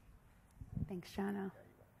Thanks, Jono.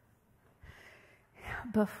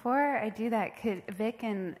 Before I do that, could Vic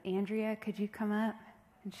and Andrea, could you come up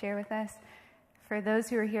and share with us? For those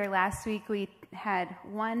who were here last week, we had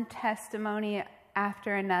one testimony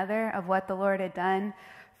after another of what the Lord had done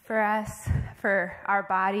for us, for our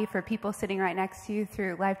body, for people sitting right next to you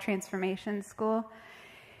through Life Transformation School.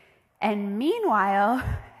 And meanwhile,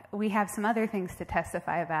 we have some other things to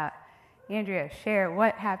testify about. Andrea, share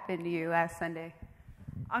what happened to you last Sunday.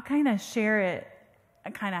 I'll kind of share it,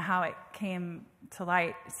 kind of how it came to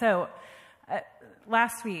light. So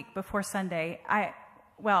last week, before Sunday,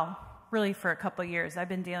 really for a couple of years, I've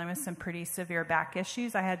been dealing with some pretty severe back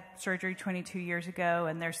issues. I had surgery 22 years ago,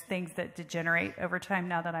 and there's things that degenerate over time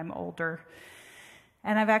now that I'm older.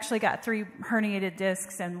 And I've actually got 3 herniated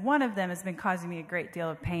discs, and one of them has been causing me a great deal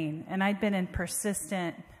of pain. And I'd been in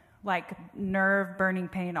persistent, nerve burning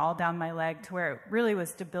pain all down my leg to where it really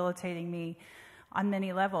was debilitating me on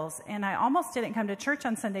many levels. And I almost didn't come to church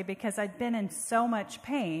on Sunday because I'd been in so much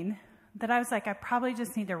pain that I was like, I probably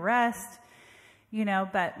just need to rest,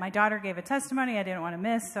 but my daughter gave a testimony I didn't want to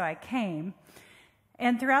miss, so I came.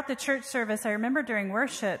 And throughout the church service, I remember during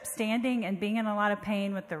worship, standing and being in a lot of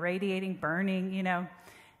pain with the radiating burning,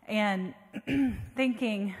 and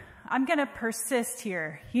thinking, I'm going to persist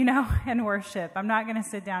here, and worship. I'm not going to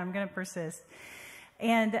sit down. I'm going to persist.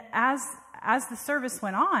 And as the service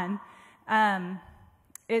went on, I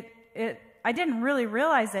didn't really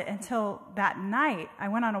realize it until that night. I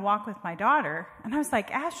went on a walk with my daughter, and I was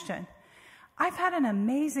like, Ashton, I've had an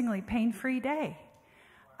amazingly pain-free day.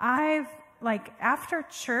 After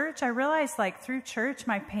church, I realized, through church,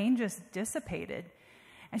 my pain just dissipated.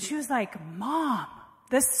 And she was like, Mom,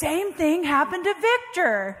 the same thing happened to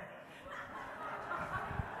Victor.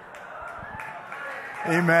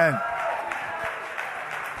 Amen.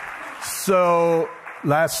 So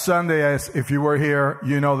last Sunday, if you were here,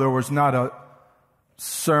 there was not a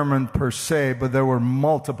sermon per se, but there were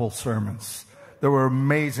multiple sermons. There were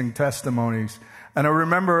amazing testimonies. And I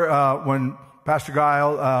remember when Pastor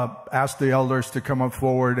Guile asked the elders to come up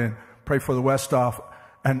forward and pray for the Westoff.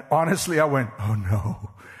 And honestly, I went, oh no,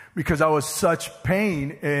 because I was such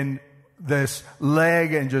pain in this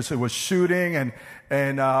leg and it was shooting.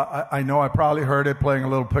 And I know I probably heard it playing a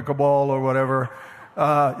little pickleball or whatever.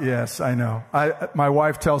 Yes, I know. My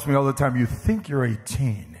wife tells me all the time, you think you're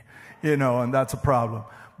 18, and that's a problem.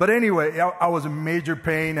 But anyway, I was in major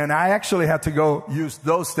pain, and I actually had to go use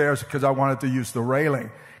those stairs because I wanted to use the railing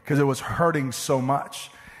because it was hurting so much.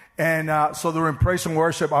 And so during praise and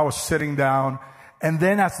worship, I was sitting down, and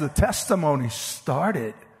then as the testimony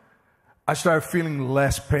started, I started feeling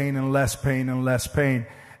less pain and less pain and less pain.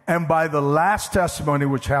 And by the last testimony,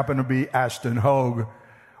 which happened to be Ashton Hogue,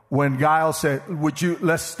 when Guile said,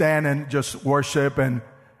 let's stand and just worship, and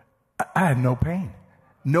I had no pain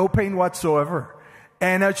whatsoever.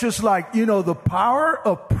 And it's just the power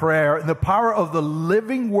of prayer and the power of the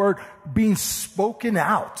living word being spoken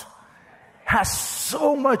out has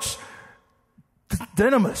so much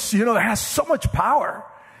dynamis, it has so much power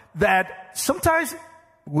that sometimes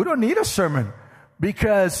we don't need a sermon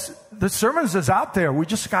because the sermons is out there. We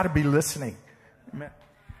just got to be listening. Amen.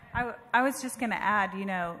 I was just going to add, we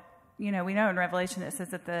know in Revelation it says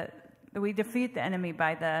that we defeat the enemy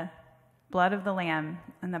by the blood of the Lamb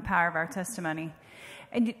and the power of our testimony.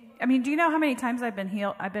 And do you know how many times I've been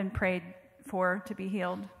healed? I've been prayed for to be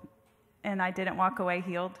healed, and I didn't walk away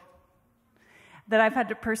healed. That I've had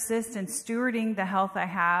to persist in stewarding the health I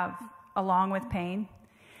have along with pain.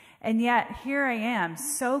 And yet here I am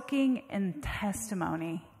soaking in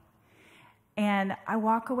testimony, and I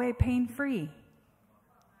walk away pain-free.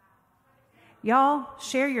 Y'all,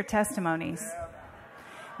 share your testimonies.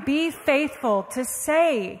 Be faithful to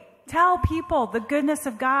tell people the goodness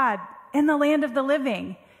of God in the land of the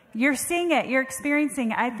living. You're seeing it. You're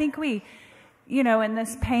experiencing it. I think we, in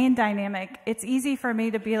this pain dynamic, it's easy for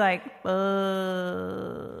me to be like,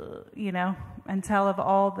 and tell of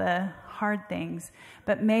all the hard things.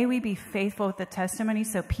 But may we be faithful with the testimony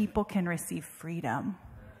so people can receive freedom.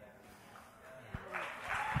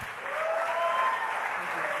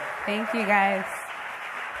 Thank you, guys.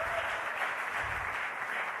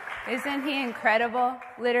 Isn't he incredible?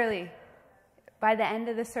 Literally, by the end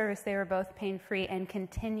of the service, they were both pain-free and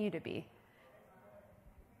continue to be.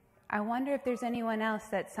 I wonder if there's anyone else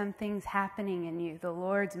that something's happening in you. The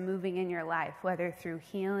Lord's moving in your life, whether through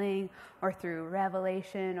healing or through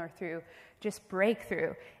revelation or through just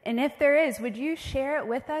breakthrough. And if there is, would you share it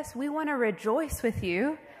with us? We want to rejoice with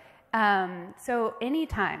you. So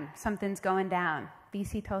anytime something's going down,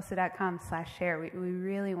 bctulsa.com/share. We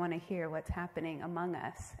really want to hear what's happening among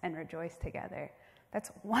us and rejoice together.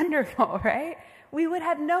 That's wonderful, right? We would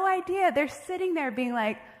have no idea. They're sitting there being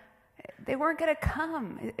like, they weren't going to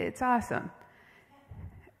come. It's awesome.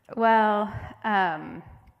 Well,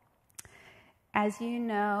 as you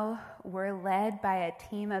know, we're led by a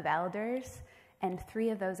team of elders, and 3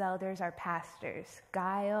 of those elders are pastors,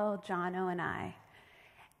 Guile, Jono, and I.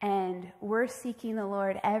 And we're seeking the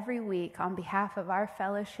Lord every week on behalf of our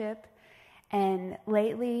fellowship. And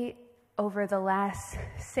lately, over the last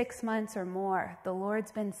 6 months or more, the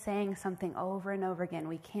Lord's been saying something over and over again.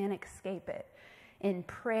 We can't escape it. In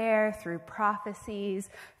prayer, through prophecies,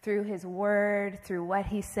 through his word, through what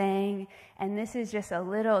he's saying. And this is just a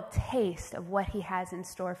little taste of what he has in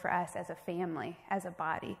store for us as a family, as a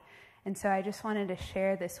body. And so I just wanted to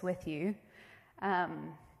share this with you.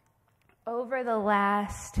 Over the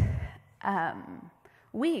last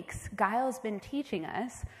weeks, Guile's been teaching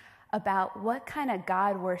us about what kind of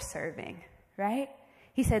God we're serving, right?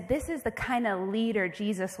 He said, this is the kind of leader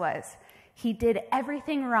Jesus was. He did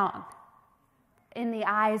everything wrong in the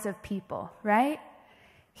eyes of people, right?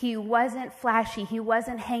 He wasn't flashy. He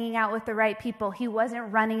wasn't hanging out with the right people. He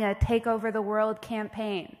wasn't running a take over the world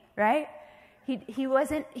campaign, right? He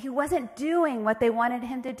wasn't doing what they wanted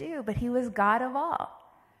him to do, but he was God of all.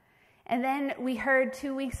 And then we heard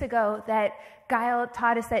 2 weeks ago that Guile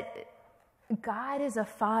taught us that God is a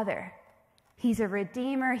father. He's a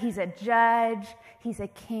redeemer, he's a judge, he's a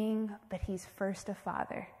king, but he's first a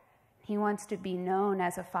father. He wants to be known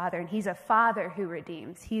as a father, and he's a father who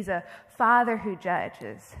redeems. He's a father who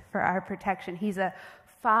judges for our protection. He's a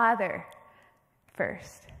father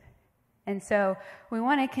first. And so we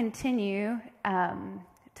want to continue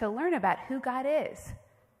to learn about who God is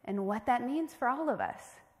and what that means for all of us.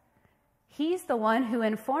 He's the one who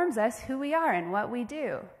informs us who we are and what we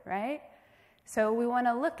do, right? So we want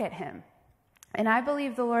to look at him. And I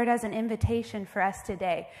believe the Lord has an invitation for us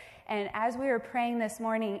today. And as we were praying this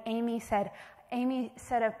morning, Amy said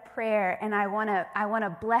a prayer, and I want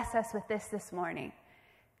to bless us with this morning.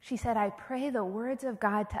 She said, I pray the words of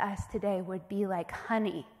God to us today would be like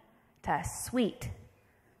honey to us, sweet,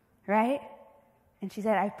 right? And she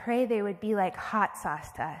said, I pray they would be like hot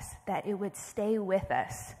sauce to us, that it would stay with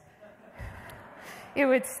us. It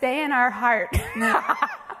would stay in our heart.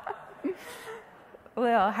 A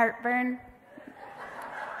little heartburn.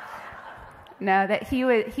 No, that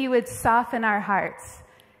he would soften our hearts.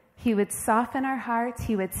 He would soften our hearts.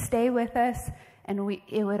 He would stay with us. And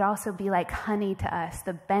it would also be like honey to us,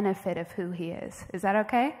 the benefit of who he is. Is that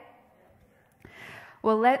okay?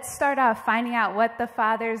 Well, let's start off finding out what the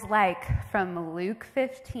Father's like from Luke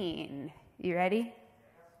 15. You ready?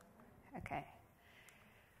 Okay.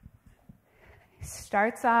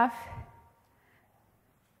 Starts off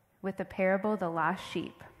with the parable of the lost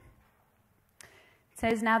sheep. It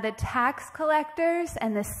says, now the tax collectors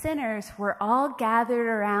and the sinners were all gathered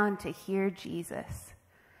around to hear Jesus.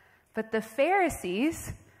 But the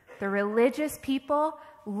Pharisees, the religious people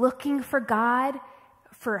looking for God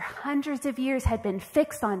for hundreds of years, had been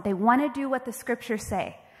fixed on. They want to do what the scriptures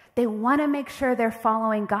say. They want to make sure they're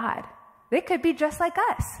following God. They could be just like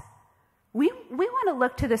us. We want to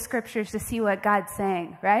look to the scriptures to see what God's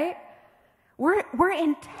saying, right? We're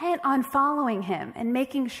intent on following him and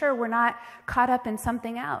making sure we're not caught up in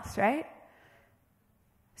something else, right?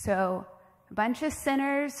 So a bunch of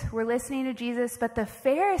sinners were listening to Jesus, but the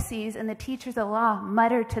Pharisees and the teachers of the law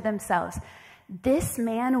muttered to themselves, this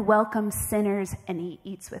man welcomes sinners and he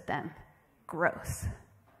eats with them. Gross.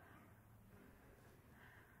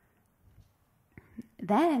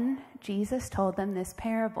 Then Jesus told them this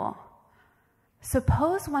parable.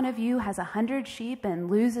 Suppose one of you has 100 sheep and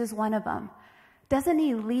loses one of them. Doesn't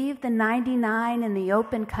he leave the 99 in the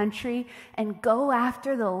open country and go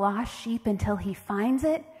after the lost sheep until he finds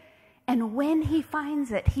it? And when he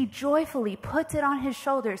finds it, he joyfully puts it on his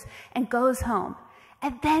shoulders and goes home.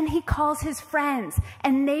 And then he calls his friends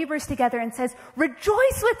and neighbors together and says,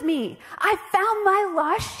 rejoice with me, I found my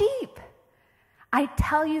lost sheep. I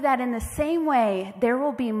tell you that in the same way, there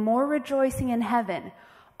will be more rejoicing in heaven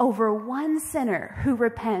over one sinner who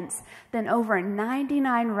repents than over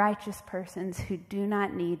 99 righteous persons who do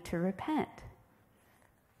not need to repent.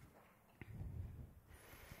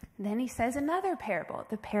 Then he says another parable,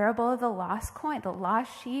 the parable of the lost coin, the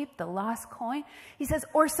lost sheep, the lost coin. He says,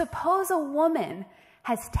 or suppose a woman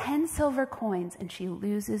has 10 silver coins and she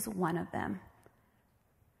loses one of them.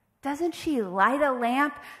 Doesn't she light a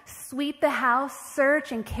lamp, sweep the house,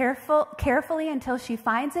 search and carefully until she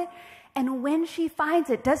finds it? And when she finds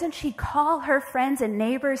it, doesn't she call her friends and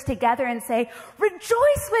neighbors together and say,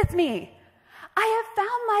 rejoice with me, I have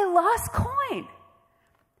found my lost coin.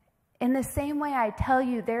 In the same way, I tell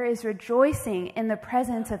you, there is rejoicing in the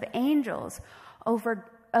presence of angels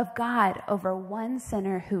of God over one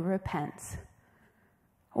sinner who repents.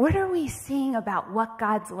 What are we seeing about what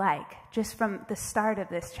God's like just from the start of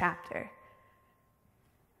this chapter?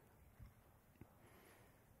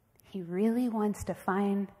 He really wants to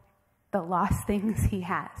find the lost things he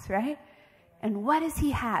has, right? And what does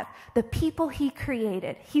he have? The people he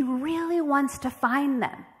created. He really wants to find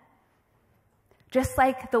them. Just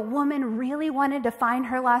like the woman really wanted to find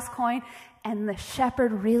her lost coin and the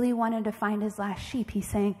shepherd really wanted to find his lost sheep. He's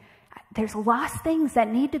saying, there's lost things that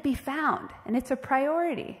need to be found, and it's a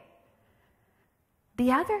priority.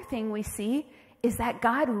 The other thing we see is that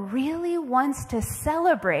God really wants to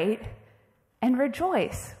celebrate and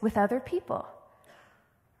rejoice with other people.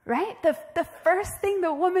 Right? The first thing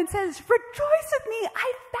the woman says, rejoice with me,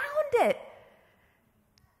 I found it.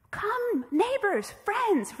 Come, neighbors,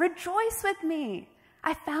 friends, rejoice with me.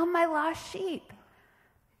 I found my lost sheep.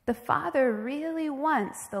 The Father really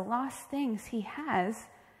wants the lost things he has,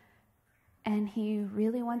 and he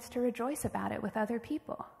really wants to rejoice about it with other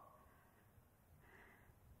people.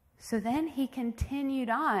 So then he continued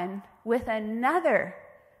on with another.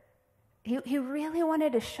 He really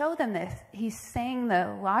wanted to show them this. He's saying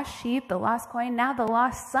the lost sheep, the lost coin, now the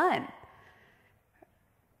lost son.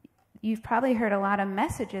 You've probably heard a lot of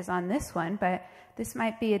messages on this one, but this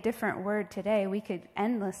might be a different word today. We could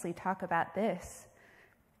endlessly talk about this.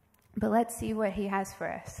 But let's see what he has for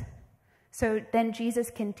us. So then Jesus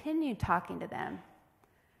continued talking to them.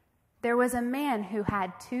 There was a man who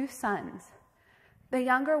had 2 sons. The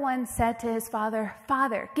younger one said to his father,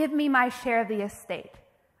 "Father, give me my share of the estate.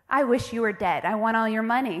 I wish you were dead. I want all your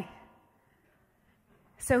money."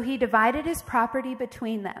 So he divided his property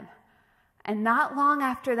between them. And not long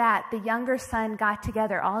after that, the younger son got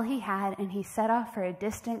together all he had, and he set off for a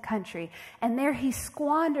distant country. And there he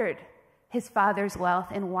squandered his father's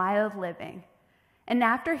wealth in wild living. And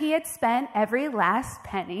after he had spent every last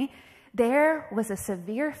penny, there was a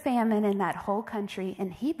severe famine in that whole country,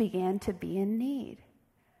 and he began to be in need.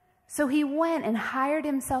 So he went and hired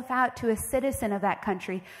himself out to a citizen of that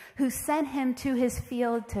country, who sent him to his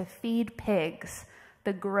field to feed pigs,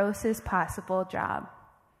 the grossest possible job.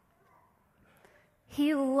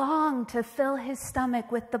 He longed to fill his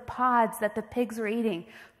stomach with the pods that the pigs were eating,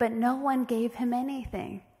 but no one gave him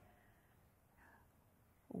anything.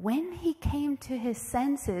 When he came to his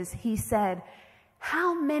senses, he said,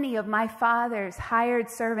 "How many of my father's hired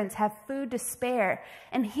servants have food to spare,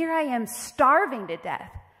 and here I am starving to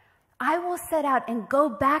death? I will set out and go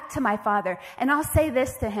back to my father, and I'll say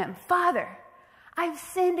this to him, 'Father, I've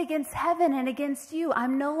sinned against heaven and against you.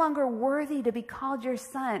 I'm no longer worthy to be called your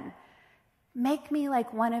son. Make me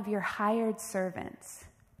like one of your hired servants.'"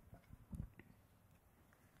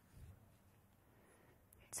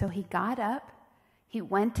 So he got up, he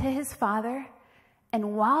went to his father,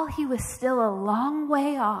 and while he was still a long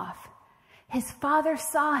way off, his father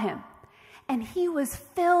saw him, and he was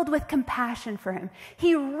filled with compassion for him.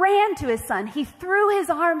 He ran to his son, he threw his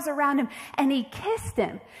arms around him, and he kissed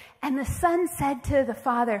him. And the son said to the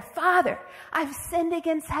father, "Father, I've sinned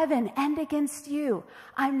against heaven and against you.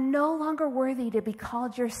 I'm no longer worthy to be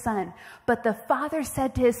called your son." But the father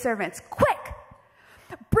said to his servants, "Quick,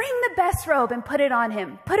 bring the best robe and put it on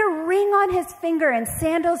him. Put a ring on his finger and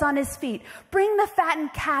sandals on his feet. Bring the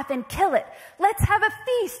fattened calf and kill it. Let's have a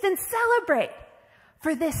feast and celebrate.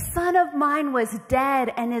 For this son of mine was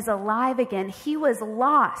dead and is alive again. He was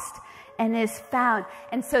lost and is found."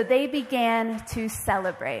 And so they began to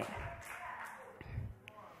celebrate.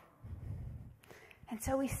 And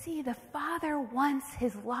so we see the father wants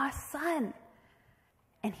his lost son,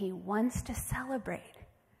 and he wants to celebrate.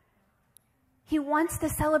 He wants to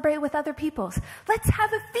celebrate with other people's. Let's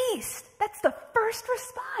have a feast. That's the first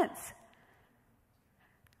response.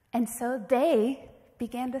 And so they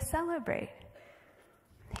began to celebrate.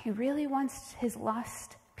 He really wants his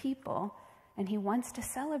lost people, and he wants to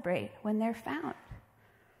celebrate when they're found.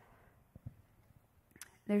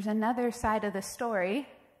 There's another side of the story.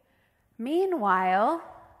 Meanwhile,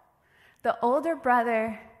 the older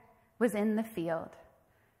brother was in the field.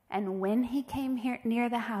 And when he came near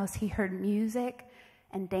the house, he heard music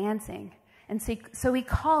and dancing. And so he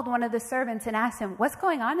called one of the servants and asked him, "What's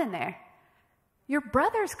going on in there?" "Your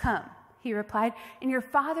brother's come," he replied, "and your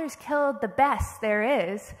father's killed the best there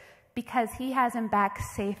is because he has him back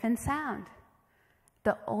safe and sound."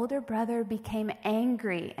 The older brother became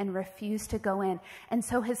angry and refused to go in. And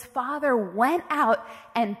so his father went out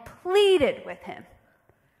and pleaded with him.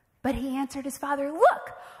 But he answered his father,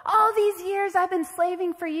 look, all these years I've been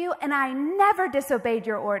slaving for you, and I never disobeyed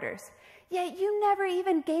your orders. Yet you never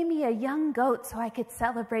even gave me a young goat so I could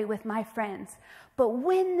celebrate with my friends. But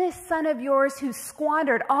when this son of yours who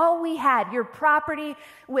squandered all we had, your property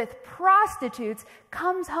with prostitutes,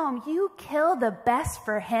 comes home, you kill the best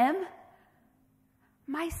for him?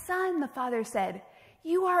 My son, the father said,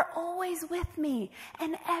 you are always with me,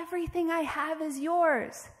 and everything I have is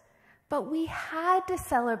yours. But we had to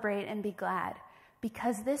celebrate and be glad,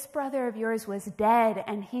 because this brother of yours was dead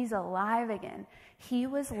and he's alive again. He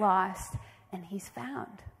was lost and he's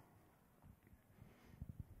found.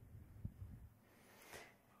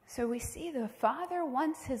 So we see the father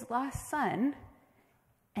wants his lost son,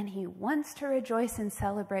 and he wants to rejoice and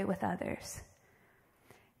celebrate with others.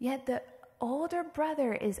 Yet the older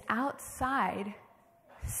brother is outside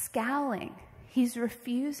scowling. He's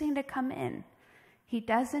refusing to come in. He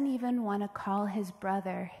doesn't even want to call his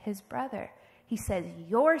brother his brother. He says,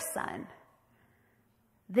 your son,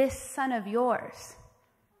 this son of yours,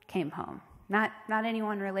 came home. Not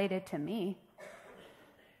anyone related to me.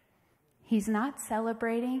 He's not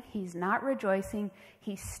celebrating. He's not rejoicing.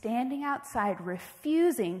 He's standing outside,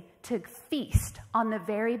 refusing to feast on the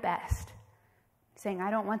very best. Saying, I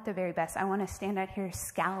don't want the very best. I want to stand out here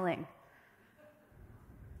scowling.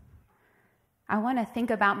 I want to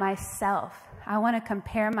think about myself. I want to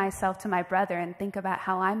compare myself to my brother and think about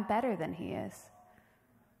how I'm better than he is.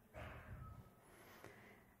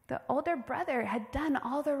 The older brother had done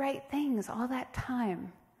all the right things all that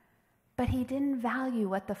time, but he didn't value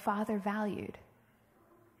what the father valued.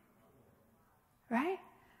 Right?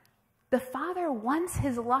 The father wants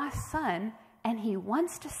his lost son, and he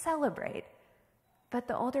wants to celebrate, but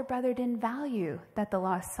the older brother didn't value that the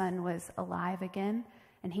lost son was alive again,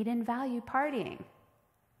 and he didn't value partying.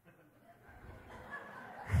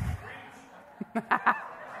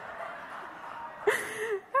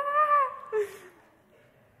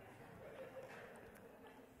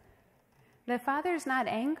 The father's not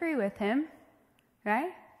angry with him,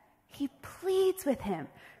 right? He pleads with him.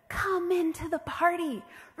 Come into the party.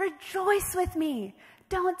 Rejoice with me.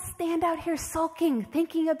 Don't stand out here sulking,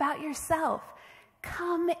 thinking about yourself.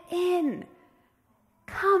 Come in.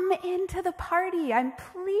 Come into the party. I'm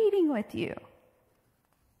pleading with you.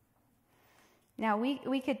 Now,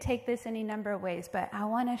 we could take this any number of ways, but I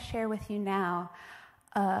want to share with you now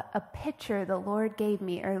a picture the Lord gave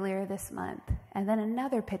me earlier this month, and then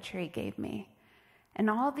another picture he gave me. And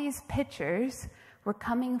all these pictures were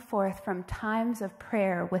coming forth from times of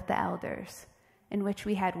prayer with the elders, in which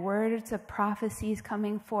we had words of prophecies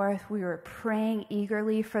coming forth. We were praying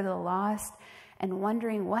eagerly for the lost and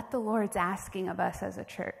wondering what the Lord's asking of us as a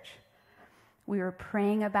church. We were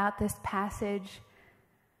praying about this passage.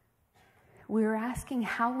 We were asking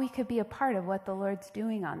how we could be a part of what the Lord's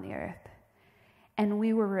doing on the earth. And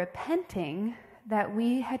we were repenting that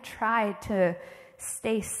we had tried to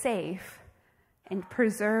stay safe and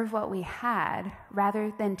preserve what we had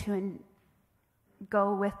rather than to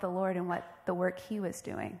go with the Lord in what the work he was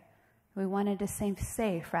doing. We wanted to stay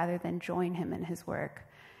safe rather than join him in his work.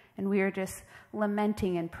 And we were just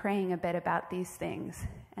lamenting and praying a bit about these things.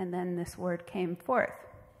 And then this word came forth.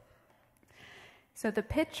 So the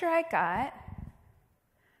picture I got,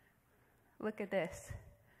 look at this.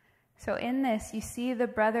 So in this, you see the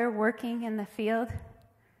brother working in the field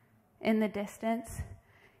in the distance.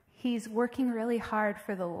 He's working really hard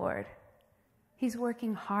for the Lord. He's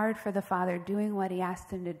working hard for the Father, doing what he asked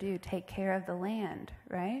him to do, take care of the land,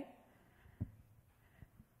 right?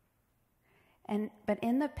 But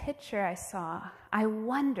in the picture I saw, I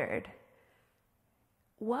wondered,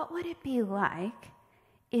 what would it be like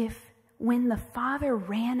if when the father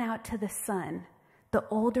ran out to the son, the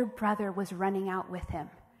older brother was running out with him?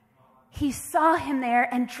 He saw him there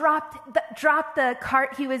and dropped the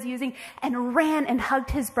cart he was using and ran and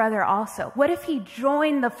hugged his brother also. What if he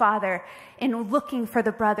joined the father in looking for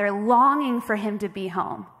the brother, longing for him to be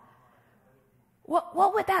home?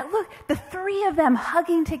 What would that look? The three of them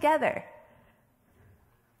hugging together.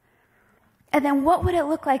 And then what would it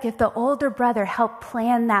look like if the older brother helped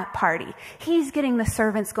plan that party? He's getting the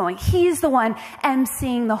servants going. He's the one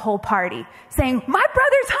emceeing the whole party, saying, my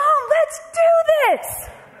brother's home, let's do this.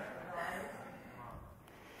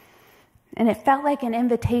 And it felt like an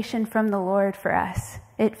invitation from the Lord for us.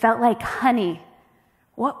 It felt like honey.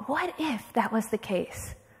 What if that was the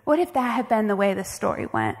case? What if that had been the way the story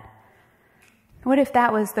went? What if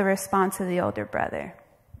that was the response of the older brother?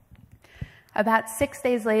 About 6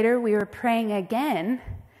 days later, we were praying again,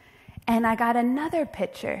 and I got another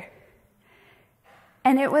picture.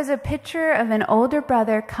 And it was a picture of an older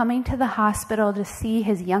brother coming to the hospital to see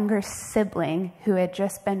his younger sibling who had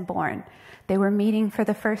just been born. They were meeting for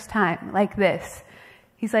the first time, like this.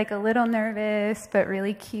 He's like a little nervous, but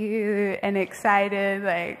really cute and excited,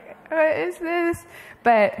 like, what is this?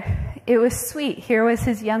 But it was sweet. Here was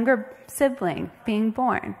his younger sibling being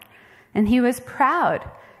born. And he was proud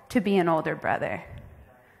to be an older brother,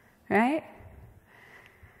 right?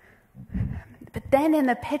 But then in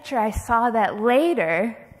the picture, I saw that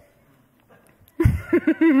later,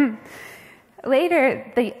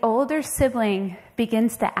 the older sibling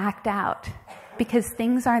begins to act out because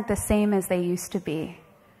things aren't the same as they used to be.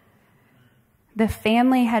 The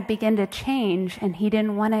family had begun to change, and he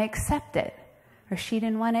didn't want to accept it, or she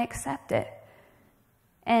didn't want to accept it.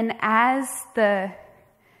 And as the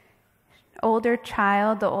older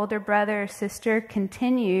child, the older brother or sister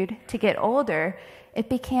continued to get older, it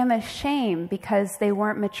became a shame because they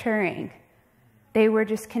weren't maturing. They were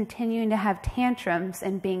just continuing to have tantrums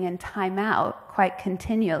and being in timeout quite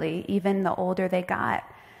continually, even the older they got.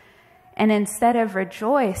 And instead of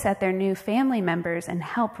rejoice at their new family members and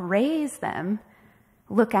help raise them,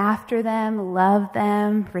 look after them, love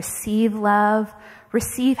them, receive love,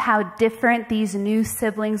 receive how different these new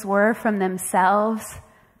siblings were from themselves,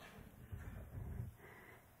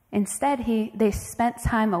 instead, they spent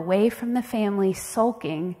time away from the family,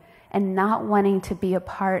 sulking and not wanting to be a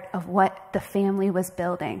part of what the family was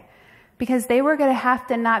building. Because they were going to have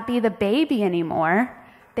to not be the baby anymore.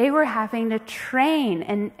 They were having to train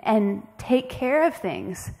and take care of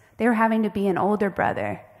things. They were having to be an older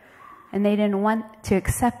brother. And they didn't want to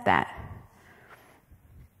accept that.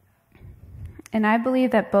 And I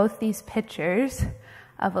believe that both these pictures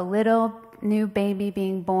of a little new baby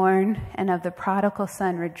being born and of the prodigal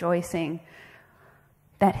son rejoicing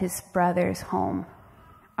that his brother's home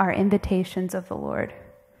are invitations of the Lord.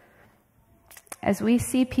 As we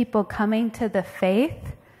see people coming to the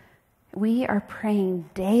faith, we are praying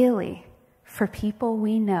daily for people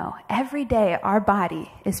we know. Every day our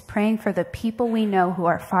body is praying for the people we know who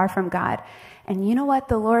are far from God. And you know what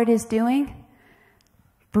the Lord is doing?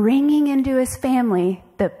 Bringing into his family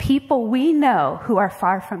the people we know who are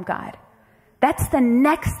far from God. That's the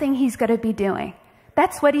next thing he's going to be doing.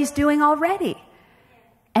 That's what he's doing already.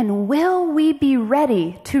 And will we be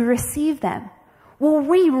ready to receive them? Will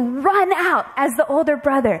we run out as the older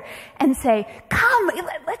brother and say, come,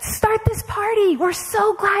 let's start this party. We're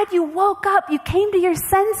so glad you woke up. You came to your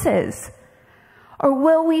senses. Or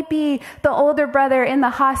will we be the older brother in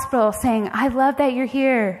the hospital saying, I love that you're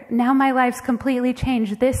here. Now my life's completely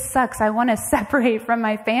changed. This sucks. I want to separate from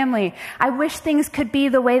my family. I wish things could be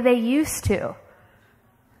the way they used to.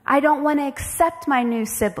 I don't want to accept my new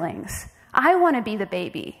siblings. I want to be the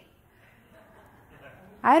baby.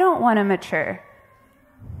 I don't want to mature.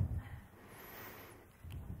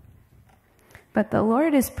 But the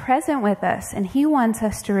Lord is present with us, and he wants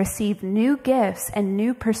us to receive new gifts and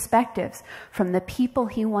new perspectives from the people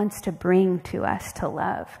he wants to bring to us to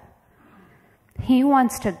love. He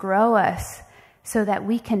wants to grow us so that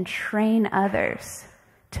we can train others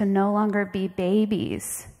to no longer be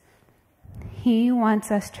babies. He wants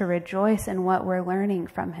us to rejoice in what we're learning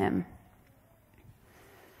from him.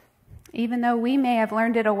 Even though we may have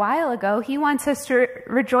learned it a while ago, he wants us to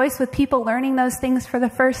rejoice with people learning those things for the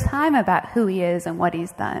first time about who he is and what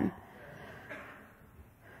he's done.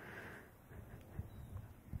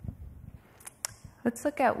 Let's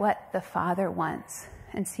look at what the Father wants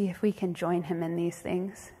and see if we can join him in these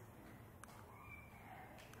things.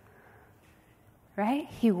 Right?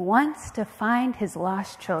 He wants to find his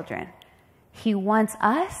lost children. He wants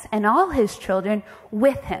us and all his children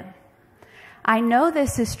with him. I know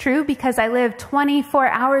this is true because I live 24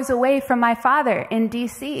 hours away from my father in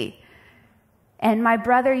D.C. And my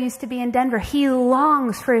brother used to be in Denver. He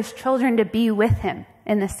longs for his children to be with him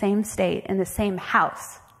in the same state, in the same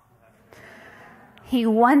house. He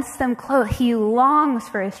wants them close. He longs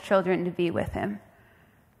for his children to be with him.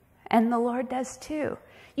 And the Lord does too.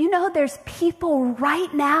 You know, there's people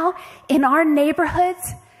right now in our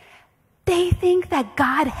neighborhoods, they think that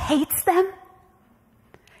God hates them.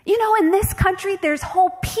 You know, in this country, there's whole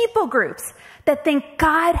people groups that think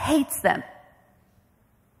God hates them.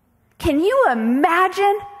 Can you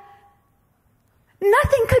imagine?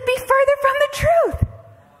 Nothing could be further from the truth.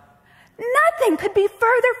 Nothing could be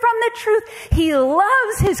further from the truth. He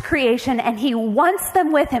loves his creation and he wants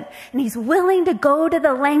them with him, and he's willing to go to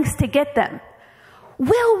the lengths to get them.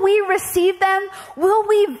 Will we receive them? Will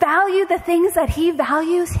we value the things that he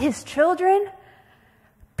values, his children?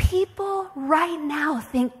 People right now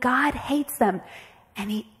think God hates them,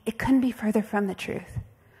 and it couldn't be further from the truth.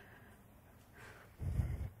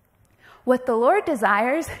 What the Lord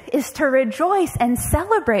desires is to rejoice and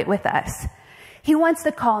celebrate with us. He wants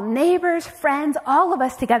to call neighbors, friends, all of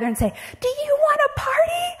us together and say, do you want a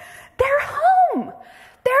party? They're home.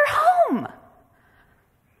 They're home.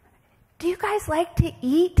 Do you guys like to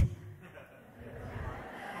eat?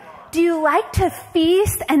 Do you like to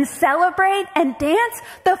feast and celebrate and dance?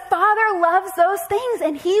 The Father loves those things,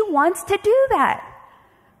 and He wants to do that.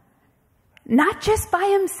 Not just by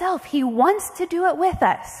Himself. He wants to do it with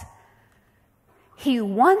us. He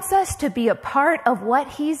wants us to be a part of what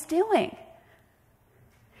He's doing.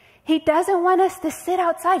 He doesn't want us to sit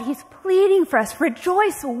outside. He's pleading for us,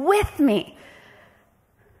 rejoice with me.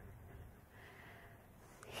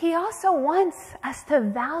 He also wants us to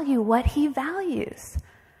value what He values.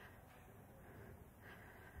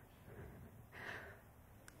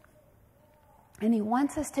 And He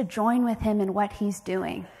wants us to join with Him in what He's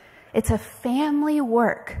doing. It's a family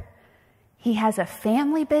work. He has a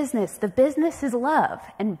family business. The business is love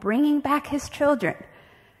and bringing back His children.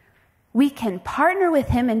 We can partner with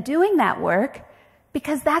Him in doing that work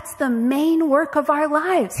because that's the main work of our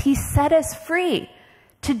lives. He set us free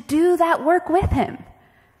to do that work with Him.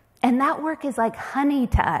 And that work is like honey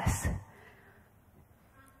to us.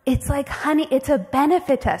 It's like honey. It's a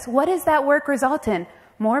benefit to us. What does that work result in?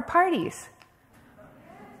 More parties.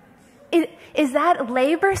 Is that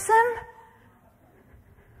laborsome?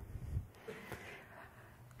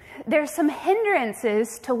 There's some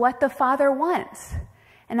hindrances to what the Father wants.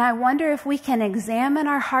 And I wonder if we can examine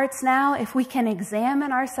our hearts now, if we can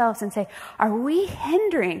examine ourselves and say, are we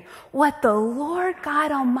hindering what the Lord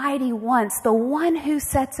God Almighty wants, the one who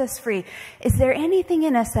sets us free? Is there anything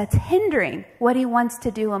in us that's hindering what He wants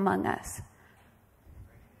to do among us?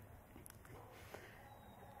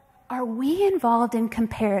 Are we involved in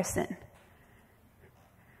comparison?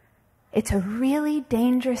 It's a really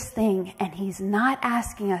dangerous thing, and He's not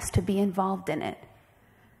asking us to be involved in it.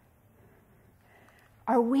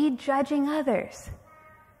 Are we judging others?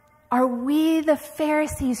 Are we the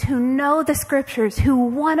Pharisees who know the Scriptures, who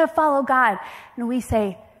want to follow God? And we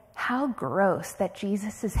say, how gross that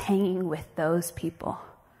Jesus is hanging with those people.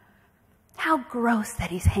 How gross that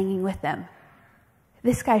He's hanging with them.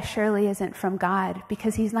 This guy surely isn't from God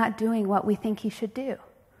because he's not doing what we think he should do.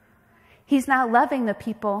 He's not loving the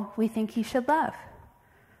people we think he should love.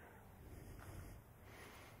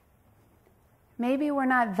 Maybe we're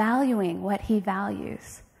not valuing what He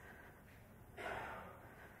values.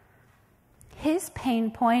 His pain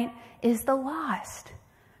point is the lost.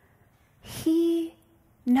 He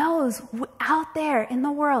knows out there in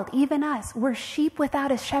the world, even us, we're sheep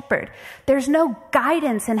without a shepherd. There's no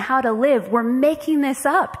guidance in how to live. We're making this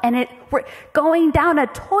up, and we're going down a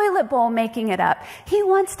toilet bowl making it up. He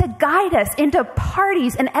wants to guide us into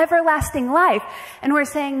parties and everlasting life. And we're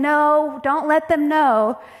saying, no, don't let them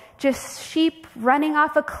know. Just sheep running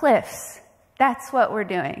off of cliffs. That's what we're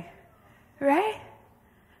doing, right?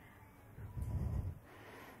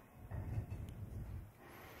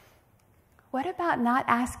 What about not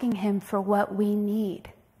asking Him for what we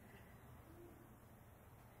need?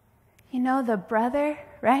 You know, the brother,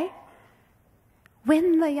 right?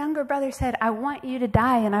 When the younger brother said, I want you to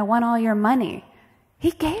die and I want all your money,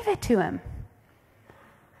 He gave it to him.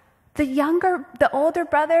 The older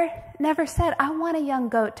brother never said, I want a young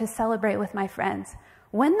goat to celebrate with my friends.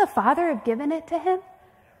 When the Father had given it to him,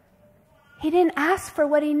 he didn't ask for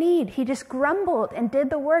what he needed. He just grumbled and did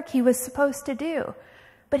the work he was supposed to do.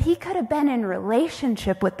 But he could have been in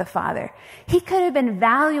relationship with the Father. He could have been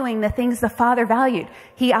valuing the things the Father valued.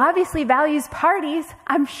 He obviously values parties.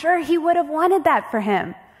 I'm sure He would have wanted that for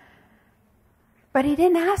him. But he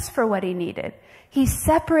didn't ask for what he needed. He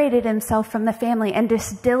separated himself from the family and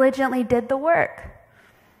just diligently did the work.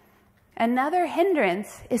 Another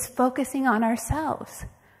hindrance is focusing on ourselves.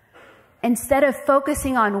 Instead of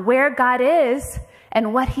focusing on where God is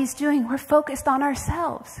and what He's doing, we're focused on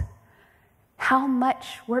ourselves. How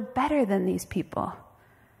much we're better than these people.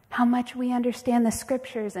 How much we understand the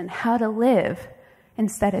Scriptures and how to live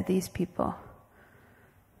instead of these people.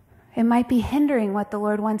 It might be hindering what the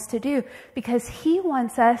Lord wants to do because He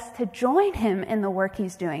wants us to join Him in the work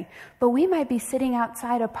He's doing. But we might be sitting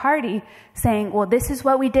outside a party saying, well, this is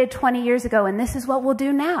what we did 20 years ago and this is what we'll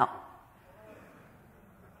do now.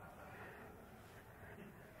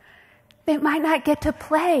 They might not get to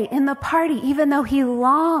play in the party even though He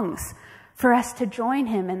longs for us to join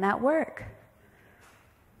Him in that work.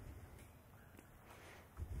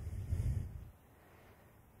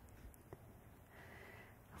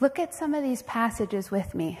 Look at some of these passages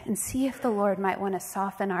with me and see if the Lord might want to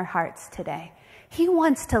soften our hearts today. He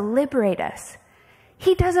wants to liberate us.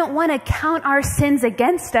 He doesn't want to count our sins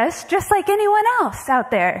against us just like anyone else out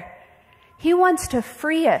there. He wants to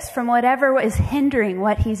free us from whatever is hindering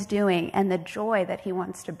what he's doing and the joy that he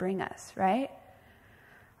wants to bring us, right?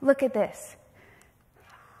 Look at this.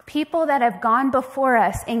 People that have gone before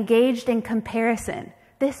us engaged in comparison.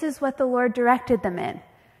 This is what the Lord directed them in.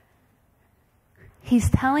 He's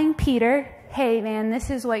telling Peter, hey man, this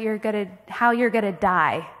is what how you're gonna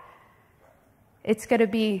die. It's gonna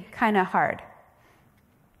be kind of hard.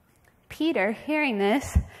 Peter, hearing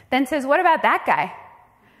this, then says, what about that guy?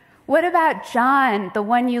 What about John, the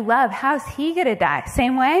one you love? How's he going to die?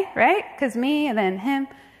 Same way, right? Because me and then him.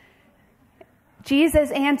 Jesus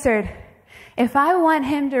answered, if I want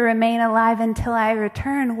him to remain alive until I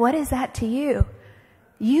return, what is that to you?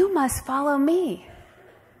 You must follow me.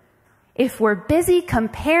 If we're busy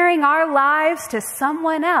comparing our lives to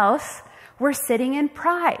someone else, we're sitting in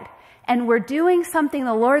pride. And we're doing something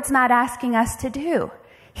the Lord's not asking us to do.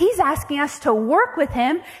 He's asking us to work with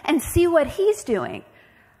him and see what he's doing.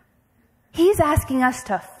 He's asking us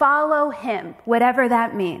to follow him, whatever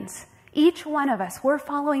that means. Each one of us, we're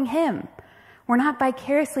following him. We're not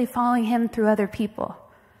vicariously following him through other people.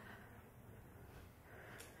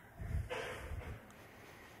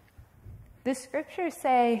 The scriptures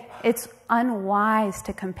say it's unwise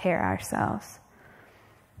to compare ourselves.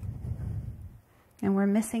 And we're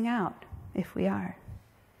missing out if we are.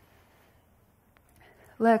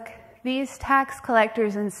 Look, these tax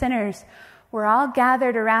collectors and sinners were all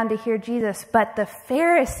gathered around to hear Jesus, but the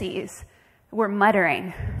Pharisees were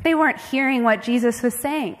muttering. They weren't hearing what Jesus was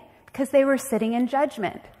saying because they were sitting in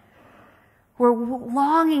judgment. We're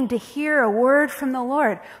longing to hear a word from the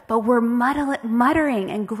Lord, but we're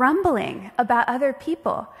muttering and grumbling about other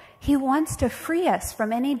people. He wants to free us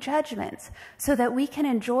from any judgments so that we can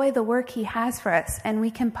enjoy the work he has for us and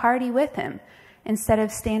we can party with him instead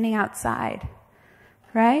of standing outside.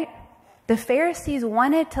 Right? The Pharisees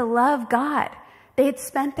wanted to love God. They'd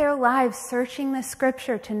spent their lives searching the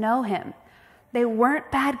scripture to know him. They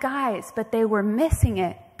weren't bad guys, but they were missing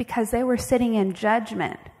it because they were sitting in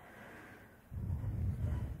judgment.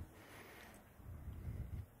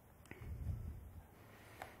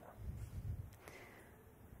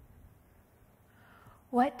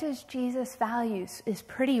 What does Jesus value is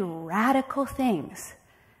pretty radical things.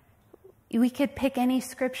 We could pick any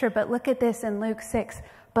scripture, but look at this in Luke 6.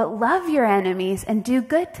 But love your enemies and do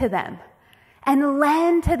good to them, and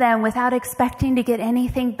lend to them without expecting to get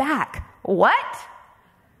anything back. What?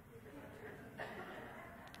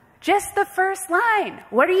 Just the first line.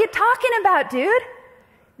 What are you talking about, dude?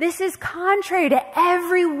 This is contrary to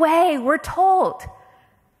every way we're told.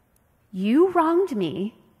 You wronged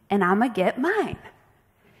me, and I'm going to get mine.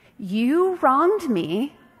 You wronged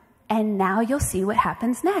me, and now you'll see what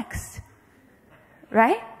happens next.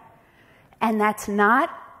 Right? And that's not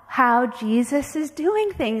how Jesus is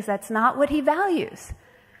doing things. That's not what he values.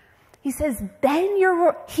 He says,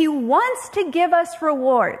 he wants to give us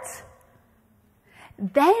rewards.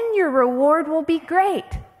 Then your reward will be great,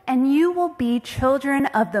 and you will be children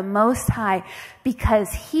of the Most High,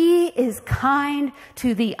 because he is kind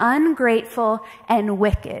to the ungrateful and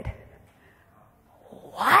wicked.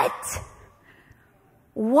 What?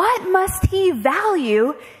 What must he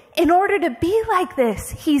value in order to be like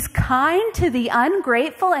this? He's kind to the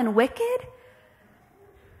ungrateful and wicked?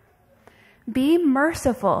 Be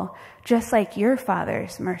merciful, just like your Father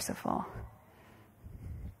is merciful.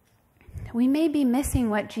 We may be missing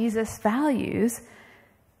what Jesus values,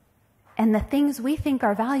 and the things we think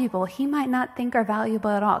are valuable, he might not think are valuable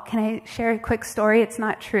at all. Can I share a quick story? It's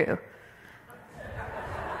not true.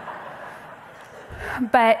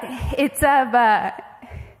 But it's of...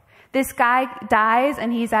 this guy dies,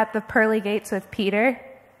 and he's at the pearly gates with Peter.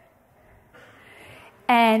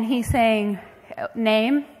 And he's saying,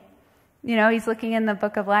 name. You know, he's looking in the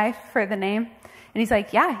book of life for the name. And he's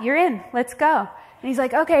like, yeah, you're in. Let's go. And he's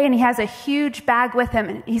like, okay. And he has a huge bag with him.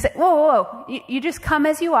 And he's like, whoa. You just come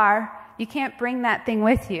as you are. You can't bring that thing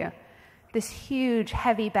with you. This huge,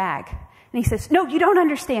 heavy bag. And he says, no, you don't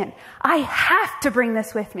understand. I have to bring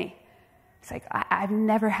this with me. It's like, I've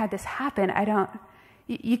never had this happen.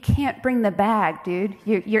 You can't bring the bag, dude.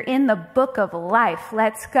 You're in the book of life.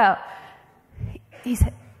 Let's go. He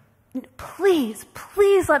said, please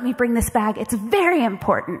let me bring this bag. It's very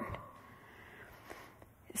important.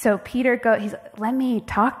 So Peter he's like, let me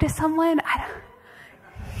talk to someone.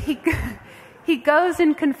 He goes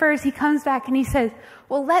and confers. He comes back and he says,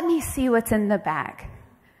 well, let me see what's in the bag.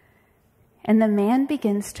 And the man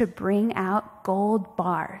begins to bring out gold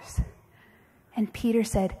bars. And Peter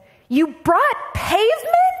said, you brought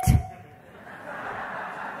pavement?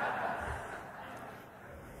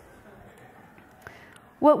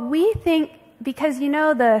 What we think, because you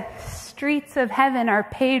know the streets of heaven are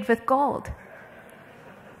paved with gold.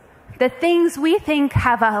 The things we think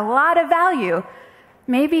have a lot of value,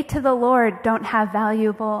 maybe to the Lord aren't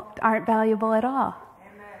valuable at all.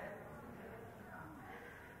 Amen.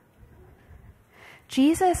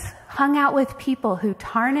 Jesus hung out with people who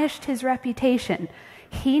tarnished his reputation.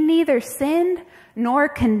 He neither sinned nor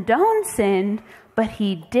condoned sin, but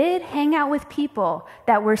he did hang out with people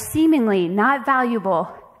that were seemingly not valuable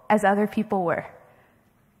as other people were.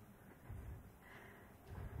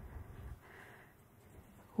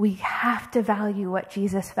 We have to value what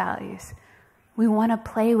Jesus values. We want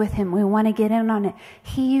to play with him. We want to get in on it.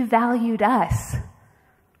 He valued us.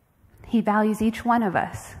 He values each one of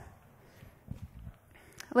us.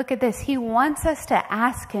 Look at this. He wants us to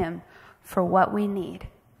ask him for what we need.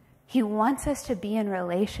 He wants us to be in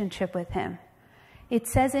relationship with him. It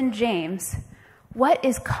says in James, what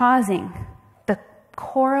is causing the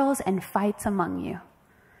quarrels and fights among you?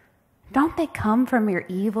 Don't they come from your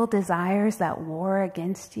evil desires that war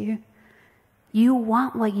against you? You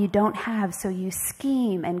want what you don't have, so you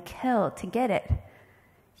scheme and kill to get it.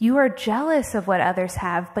 You are jealous of what others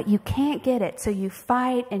have, but you can't get it, so you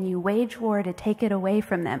fight and you wage war to take it away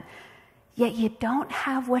from them. Yet you don't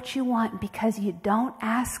have what you want because you don't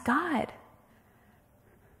ask God.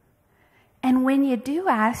 And when you do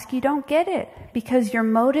ask, you don't get it because your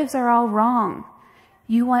motives are all wrong.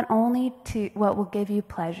 You want only what will give you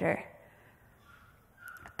pleasure.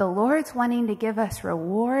 The Lord's wanting to give us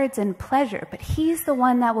rewards and pleasure, but he's the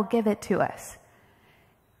one that will give it to us.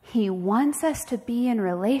 He wants us to be in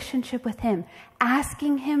relationship with him,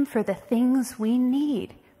 asking him for the things we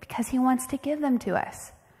need because he wants to give them to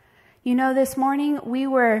us. You know, this morning we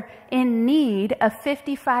were in need of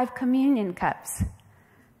 55 communion cups.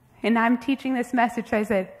 And I'm teaching this message, so I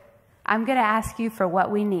said, I'm going to ask you for what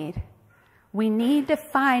we need. We need to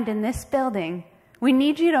find in this building, we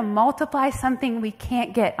need you to multiply something we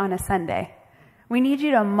can't get on a Sunday. We need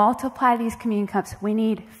you to multiply these communion cups. We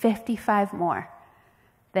need 55 more.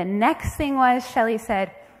 The next thing was, Shelley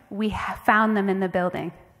said, we found them in the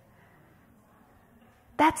building.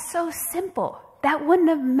 That's so simple. That wouldn't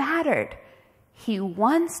have mattered. He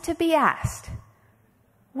wants to be asked.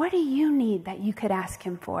 What do you need that you could ask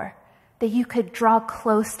him for? That you could draw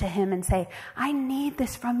close to him and say, I need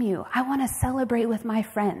this from you. I want to celebrate with my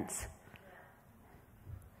friends.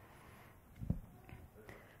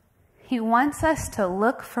 He wants us to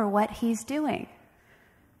look for what he's doing.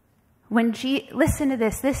 Listen to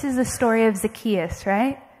this. This is the story of Zacchaeus,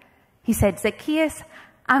 right? He said, Zacchaeus,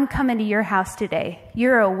 I'm coming to your house today.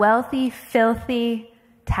 You're a wealthy, filthy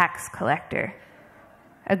tax collector,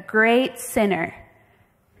 a great sinner.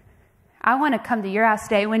 I want to come to your house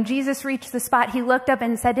today. When Jesus reached the spot, he looked up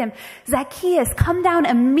and said to him, Zacchaeus, come down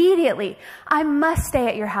immediately. I must stay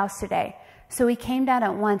at your house today. So he came down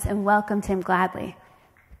at once and welcomed him gladly.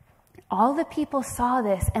 All the people saw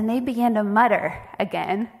this and they began to mutter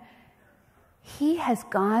again, he has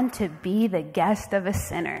gone to be the guest of a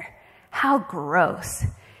sinner. How gross.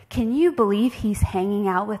 Can you believe he's hanging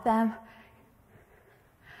out with them?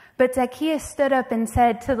 But Zacchaeus stood up and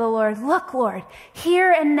said to the Lord, look, Lord,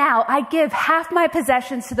 here and now I give half my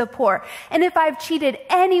possessions to the poor. And if I've cheated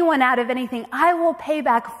anyone out of anything, I will pay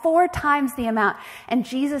back 4 times the amount. And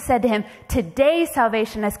Jesus said to him, today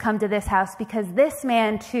salvation has come to this house because this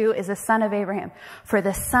man too is a son of Abraham. For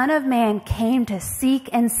the Son of Man came to seek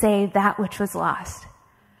and save that which was lost.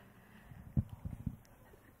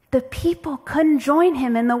 The people couldn't join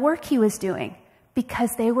him in the work he was doing,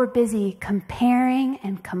 because they were busy comparing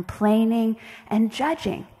and complaining and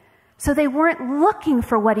judging. So they weren't looking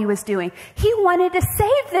for what he was doing. He wanted to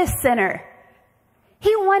save this sinner.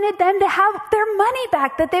 He wanted them to have their money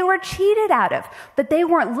back that they were cheated out of. But they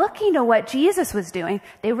weren't looking to what Jesus was doing.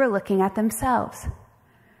 They were looking at themselves.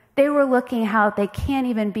 They were looking how they can't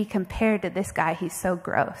even be compared to this guy. He's so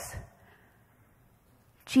gross.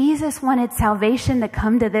 Jesus wanted salvation to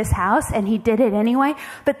come to this house, and he did it anyway,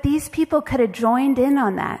 but these people could have joined in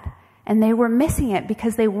on that, and they were missing it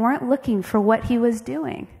because they weren't looking for what he was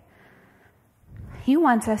doing. He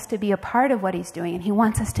wants us to be a part of what he's doing, and he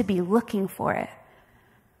wants us to be looking for it.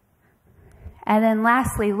 And then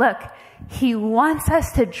lastly, look, he wants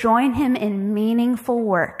us to join him in meaningful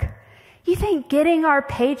work. You think getting our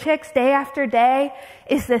paychecks day after day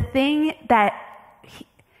is the thing that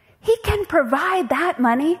he can provide that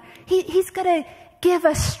money. He's going to give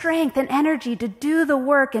us strength and energy to do the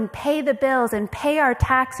work and pay the bills and pay our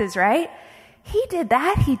taxes, right? He did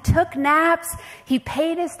that. He took naps. He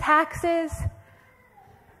paid his taxes.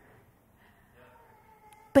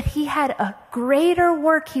 But he had a greater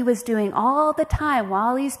work he was doing all the time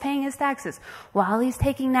while he's paying his taxes, while he's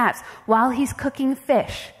taking naps, while he's cooking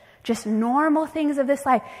fish. just normal things of this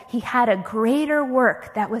life. He had a greater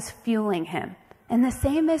work that was fueling him. And the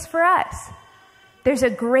same is for us. There's a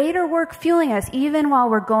greater work fueling us even while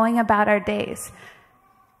we're going about our days.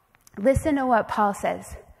 Listen to what Paul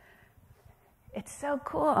says. It's so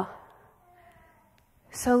cool.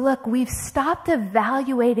 So look, we've stopped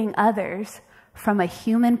evaluating others from a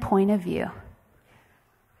human point of view.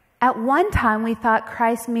 At one time, we thought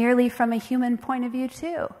Christ merely from a human point of view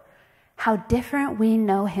too. How different we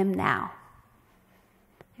know him now.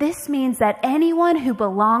 This means that anyone who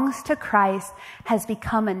belongs to Christ has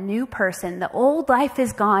become a new person. The old life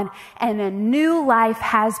is gone and a new life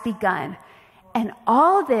has begun. And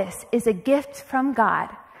all this is a gift from God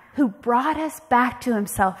who brought us back to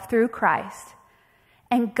himself through Christ.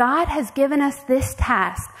 And God has given us this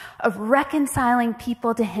task of reconciling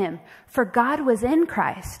people to him. For God was in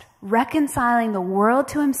Christ, reconciling the world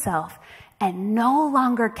to himself and no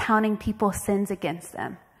longer counting people's sins against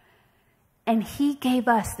them. And he gave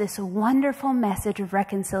us this wonderful message of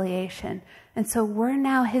reconciliation. And so we're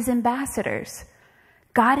now his ambassadors.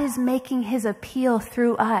 God is making his appeal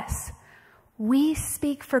through us. We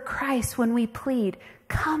speak for Christ when we plead,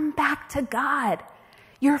 come back to God.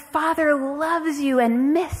 Your Father loves you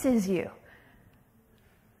and misses you.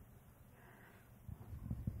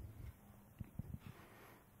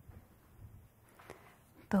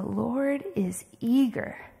 The Lord is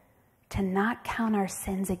eager to not count our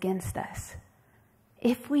sins against us.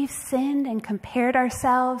 If we've sinned and compared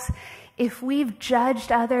ourselves, if we've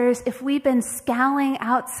judged others, if we've been scowling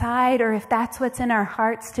outside, or if that's what's in our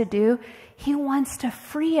hearts to do, he wants to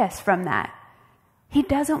free us from that. He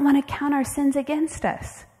doesn't want to count our sins against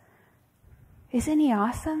us. Isn't he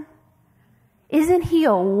awesome? Isn't he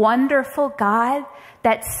a wonderful God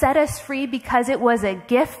that set us free because it was a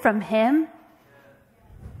gift from him?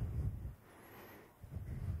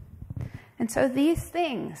 And so these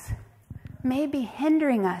things may be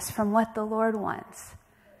hindering us from what the Lord wants.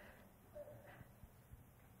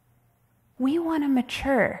 We want to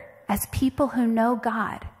mature as people who know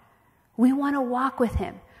God. We want to walk with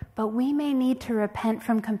him, but we may need to repent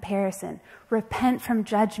from comparison, repent from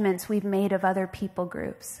judgments we've made of other people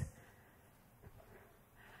groups.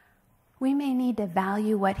 We may need to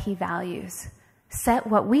value what he values, set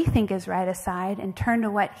what we think is right aside, and turn to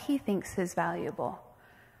what he thinks is valuable.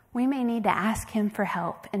 We may need to ask him for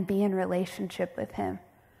help and be in relationship with him.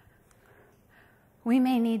 We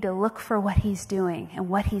may need to look for what he's doing and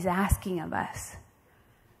what he's asking of us.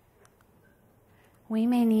 We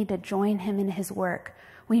may need to join him in his work.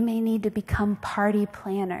 We may need to become party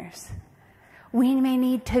planners. We may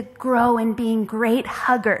need to grow in being great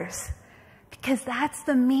huggers, because that's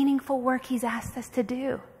the meaningful work he's asked us to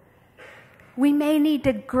do. We may need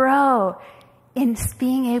to grow in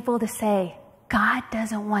being able to say, God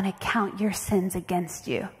doesn't want to count your sins against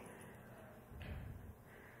you.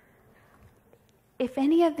 If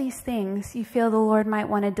any of these things you feel the Lord might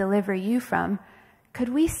want to deliver you from, could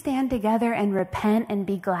we stand together and repent and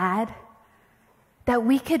be glad that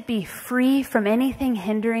we could be free from anything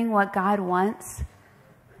hindering what God wants?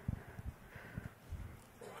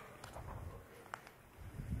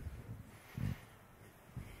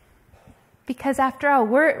 Because after all,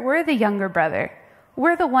 we're the younger brother.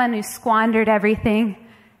 We're the one who squandered everything,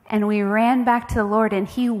 and we ran back to the Lord, and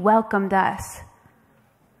he welcomed us.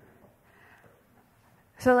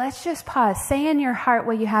 So let's just pause. Say in your heart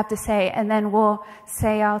what you have to say, and then we'll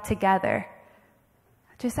say all together.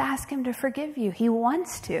 Just ask him to forgive you. He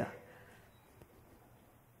wants to.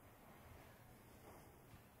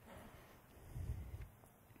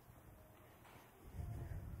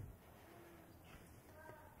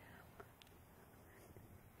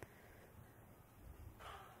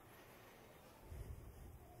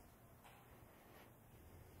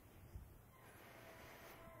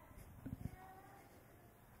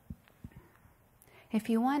 If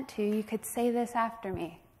you want to, you could say this after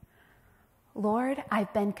me. Lord,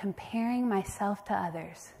 I've been comparing myself to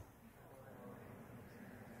others.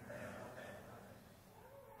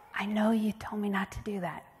 I know you told me not to do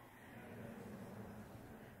that.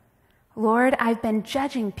 Lord, I've been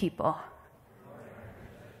judging people.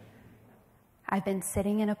 I've been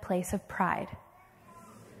sitting in a place of pride.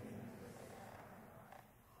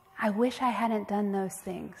 I wish I hadn't done those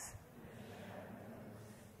things.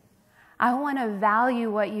 I want to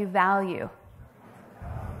value what you value.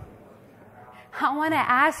 I want to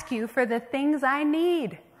ask you for the things I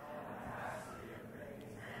need.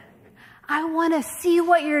 I want to see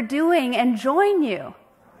what you're doing and join you.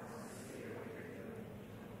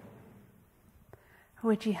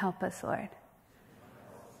 Would you help us, Lord?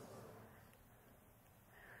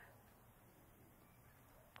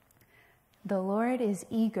 The Lord is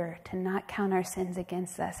eager to not count our sins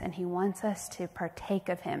against us, and he wants us to partake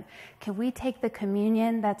of him. Can we take the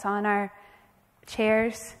communion that's on our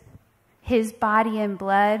chairs, his body and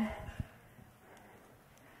blood?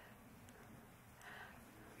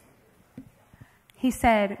 He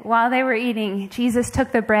said, while they were eating, Jesus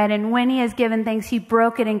took the bread, and when he has given thanks, he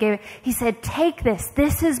broke it and gave it. He said, take this.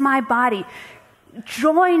 This is my body.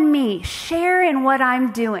 Join me. Share in what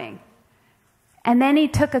I'm doing. And then he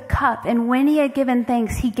took a cup, and when he had given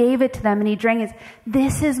thanks, he gave it to them, and he drank it.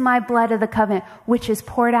 This is my blood of the covenant, which is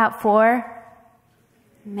poured out for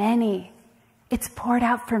many. It's poured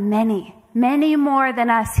out for many. Many more than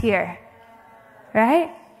us here.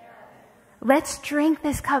 Right? Let's drink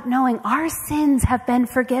this cup knowing our sins have been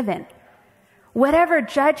forgiven. Whatever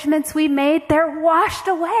judgments we made, they're washed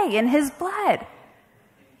away in his blood.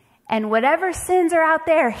 And whatever sins are out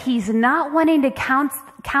there, he's not wanting to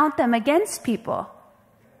count them against people.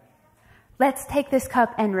 Let's take this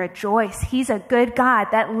cup and rejoice. He's a good God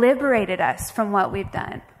that liberated us from what we've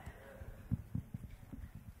done.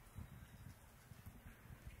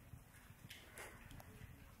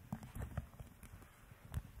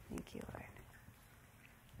 Thank you, Lord.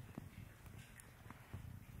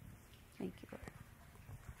 Thank you, Lord.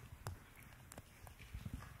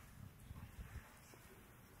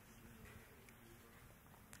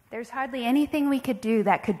 There's hardly anything we could do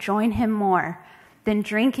that could join him more than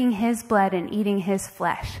drinking his blood and eating his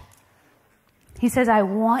flesh. He says, I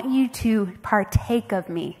want you to partake of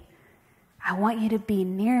me. I want you to be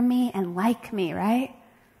near me and like me, right?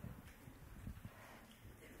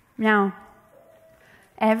 Now,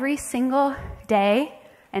 every single day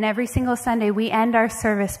and every single Sunday, we end our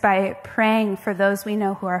service by praying for those we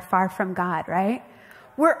know who are far from God, right?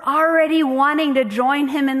 We're already wanting to join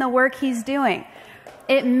him in the work he's doing.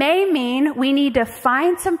 It may mean we need to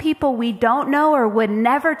find some people we don't know or would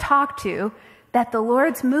never talk to that the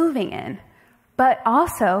Lord's moving in. But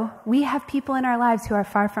also, we have people in our lives who are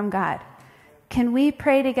far from God. Can we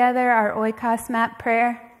pray together our oikos map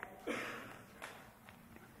prayer?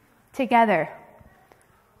 Together.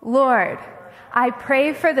 Lord, I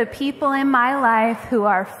pray for the people in my life who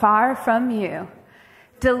are far from you.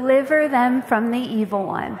 Deliver them from the evil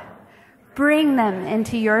one. Bring them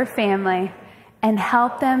into your family and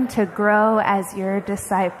help them to grow as your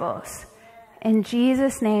disciples. In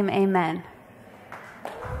Jesus' name, amen.